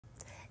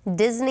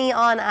Disney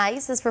on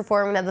Ice is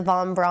performing at the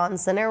Von Braun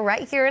Center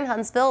right here in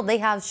Huntsville. They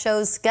have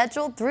shows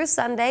scheduled through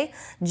Sunday.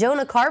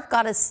 Jonah Karp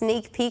got a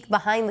sneak peek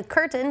behind the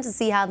curtain to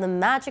see how the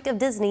magic of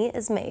Disney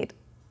is made.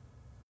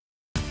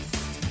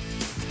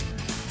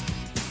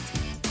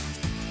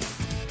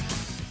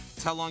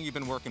 How long you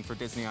been working for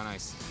Disney on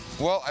Ice?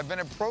 Well, I've been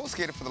a pro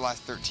skater for the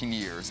last 13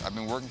 years. I've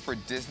been working for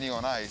Disney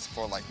on Ice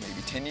for like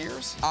maybe 10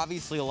 years.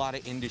 Obviously, a lot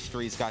of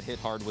industries got hit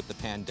hard with the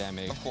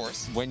pandemic. Of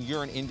course. When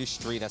you're an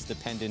industry that's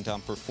dependent on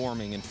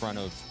performing in front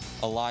of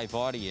a live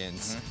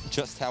audience,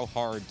 just how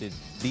hard did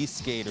these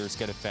skaters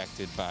get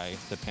affected by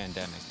the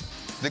pandemic?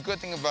 The good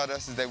thing about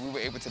us is that we were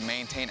able to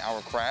maintain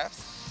our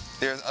crafts.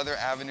 There's other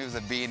avenues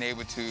of being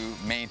able to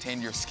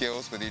maintain your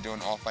skills, whether you're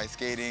doing off-ice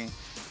skating,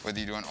 whether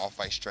you're doing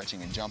off-ice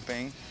stretching and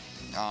jumping,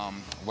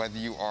 whether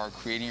you are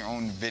creating your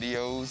own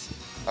videos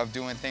of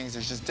doing things.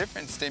 There's just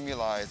different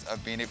stimuli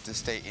of being able to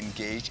stay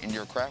engaged in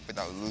your craft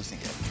without losing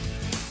it.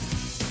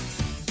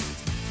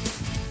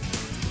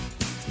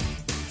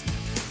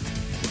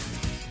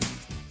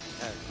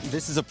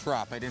 This is a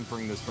prop. I didn't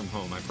bring this from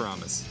home, I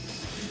promise.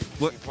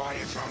 What? You brought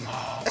it from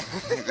home.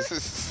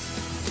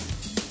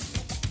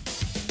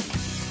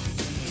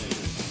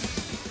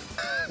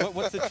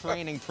 What's the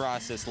training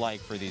process like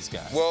for these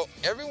guys? Well,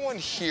 everyone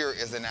here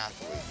is an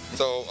athlete.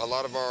 So a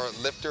lot of our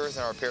lifters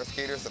and our pair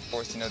skaters, of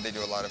course, they do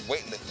a lot of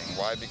weightlifting.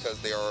 Why? Because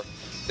they're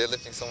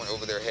lifting someone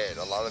over their head.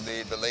 A lot of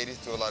the ladies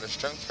do a lot of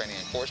strength training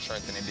and core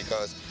strengthening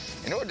because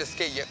in order to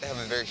skate, you have to have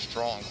a very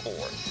strong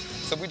core.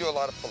 So we do a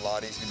lot of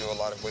Pilates, we do a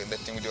lot of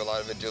weightlifting, we do a lot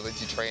of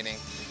agility training.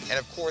 And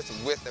of course,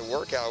 with a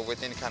workout,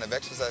 with any kind of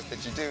exercise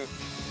that you do,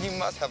 you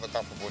must have a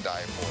comfortable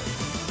diet for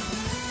it.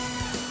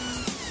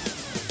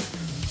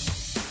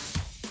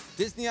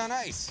 Disney on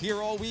Ice, here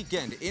all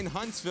weekend in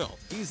Huntsville.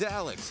 He's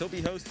Alex, he'll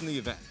be hosting the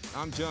event.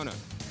 I'm Jonah,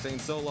 saying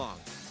so long.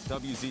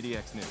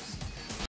 WZDX News.